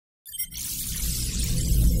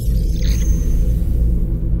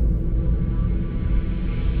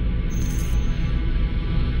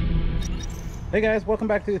Hey guys, welcome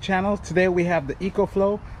back to the channel. Today we have the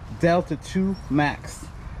ECOFLOW Delta 2 Max.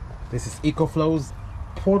 This is ECOFLOW's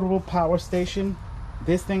portable power station.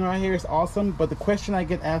 This thing right here is awesome, but the question I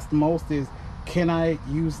get asked the most is, can I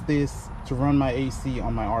use this to run my AC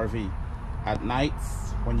on my RV? At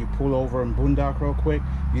nights, when you pull over and boondock real quick,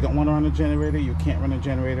 you don't want to run a generator, you can't run a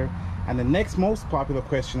generator. And the next most popular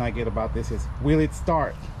question I get about this is, will it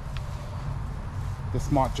start the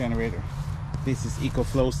smart generator? This is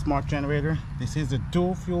ECOFLOW's smart generator. This is a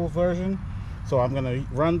dual fuel version. So I'm gonna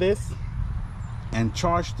run this and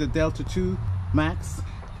charge the Delta 2 Max.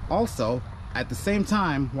 Also, at the same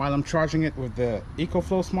time, while I'm charging it with the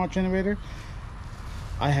ECOFLOW smart generator,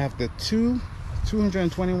 I have the two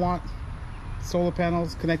 220 watt solar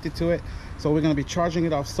panels connected to it. So we're gonna be charging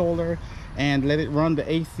it off solar and let it run the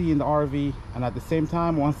AC in the RV. And at the same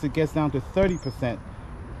time, once it gets down to 30%,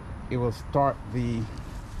 it will start the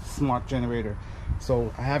smart generator.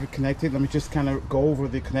 So I have it connected. Let me just kind of go over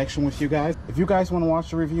the connection with you guys. If you guys want to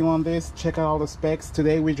watch the review on this, check out all the specs.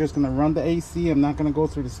 Today we're just going to run the AC. I'm not going to go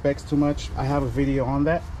through the specs too much. I have a video on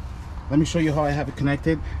that. Let me show you how I have it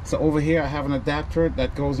connected. So over here I have an adapter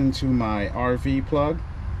that goes into my RV plug,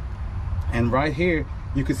 and right here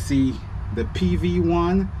you can see the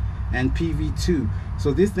PV1 and PV2.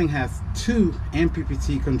 So this thing has two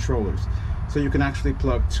MPPT controllers, so you can actually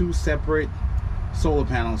plug two separate solar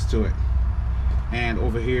panels to it. And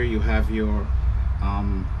over here you have your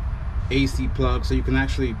AC plug, so you can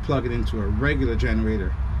actually plug it into a regular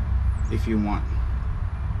generator if you want.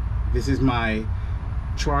 This is my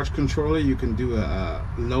charge controller. You can do a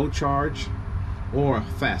low charge or a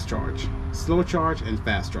fast charge, slow charge and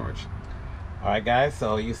fast charge. All right guys,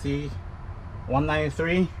 so you see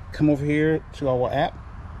 193. Come over here to our app.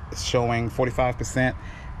 It's showing 45%.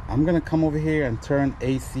 I'm gonna come over here and turn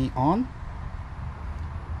AC on.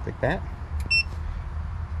 Click that.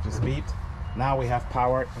 Just beeped. Now we have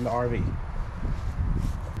power in the RV.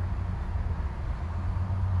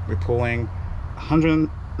 We're pulling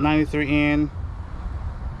 193 in,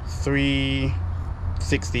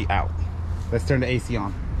 360 out. Let's turn the AC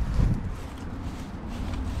on.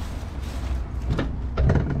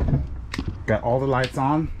 Got all the lights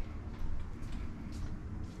on.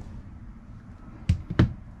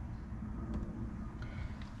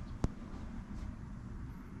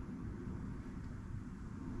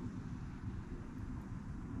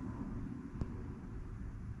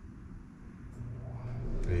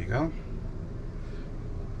 There you go.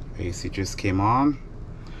 AC just came on.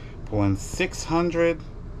 Pulling 600.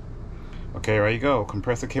 Okay, there you go.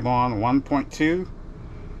 Compressor came on 1.2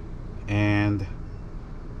 and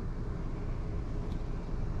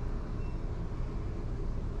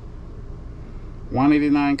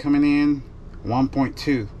 $189 coming in,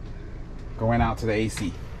 1.2 going out to the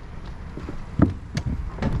AC.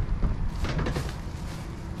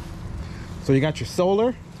 So you got your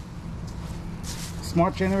solar,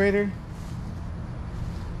 smart generator.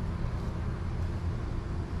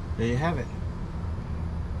 There you have it.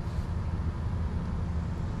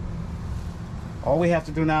 All we have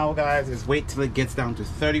to do now, guys, is wait till it gets down to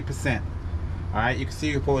 30%. All right, you can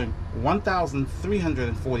see you're pulling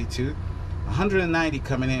 1,342, 190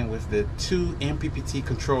 coming in with the two MPPT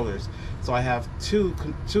controllers. So I have two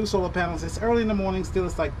solar panels. It's early in the morning still.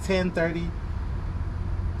 It's like 10:30.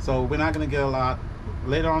 So we're not gonna get a lot.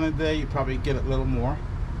 Later on in the day, you probably get a little more,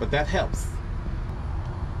 but that helps.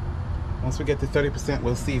 Once we get to 30%,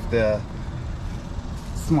 we'll see if the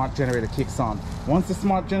smart generator kicks on. Once the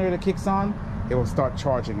smart generator kicks on, it will start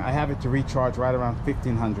charging. I have it to recharge right around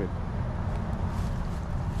 1500.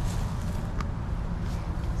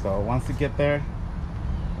 So once we get there,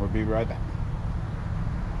 we'll be right back.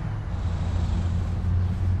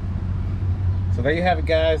 So there you have it,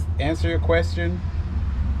 guys. Answer your question.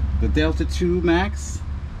 The Delta 2 Max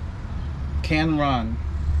can run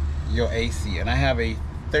your AC, and I have a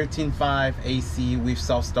 13.5 AC with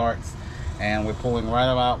self starts, and we're pulling right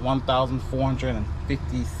about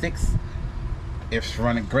 1,456. It's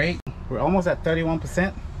running great. We're almost at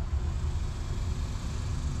 31%.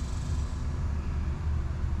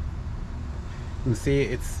 You can see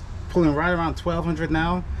it's pulling right around 1,200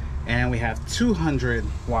 now, and we have 200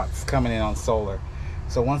 watts coming in on solar.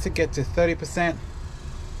 So once it gets to 30%,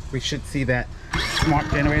 we should see that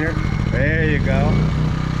smart generator. There you go.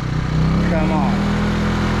 Come on.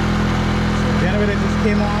 So the generator just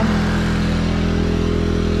came on.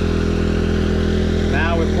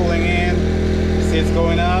 Now we're pulling in. You see it's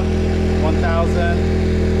going up. 1,000,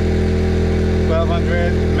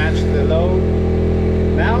 1,200. Match the load.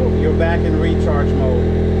 Now you're back in recharge mode.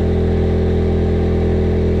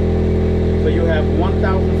 So you have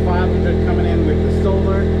 1,500 coming in with the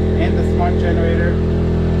solar in the smart generator,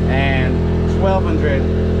 and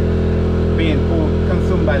 1200 being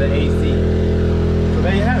consumed by the AC. So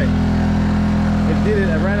there you have it. It did it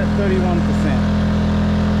right at 31%.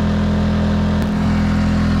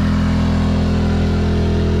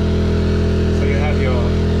 So you have your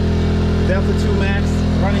Delta 2 Max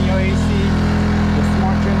running your AC, the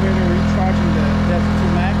smart generator recharging the Delta 2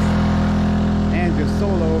 Max, and your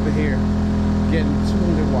solar over here getting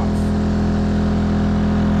 200 watts.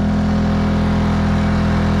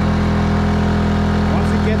 Once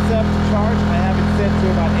it gets up to charge, I have it set to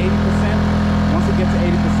about 80%. Once it gets to 80%,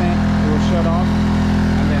 it will shut off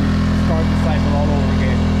and then start the cycle all over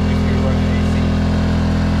again if you're running AC.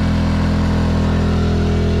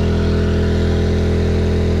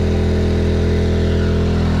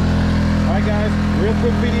 Alright guys, real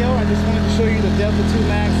quick video. I just wanted to show you the Delta 2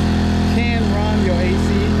 Max can run your AC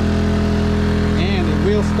and it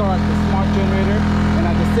will start the smart generator, and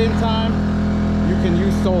at the same time you can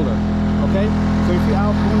use solar. Okay, so if you're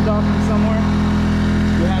out boondocking somewhere,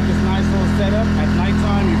 you have this nice little setup. At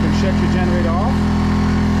nighttime you can shut your generator off.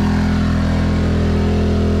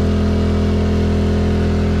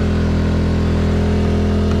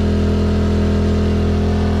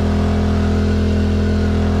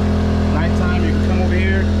 Nighttime you can come over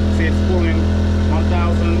here, see it's pulling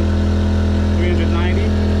 1390. You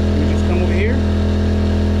just come over here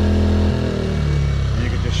and you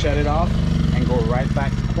can just shut it off and go right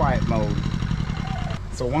back to quiet mode.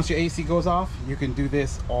 So once your AC goes off, you can do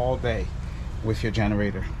this all day with your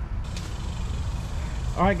generator.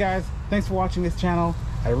 Alright guys, thanks for watching this channel.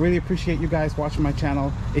 I really appreciate you guys watching my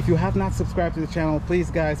channel. If you have not subscribed to the channel,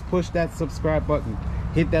 please guys push that subscribe button,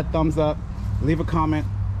 hit that thumbs up, leave a comment.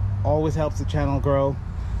 Always helps the channel grow.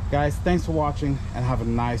 Guys, thanks for watching and have a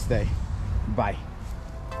nice day. Bye.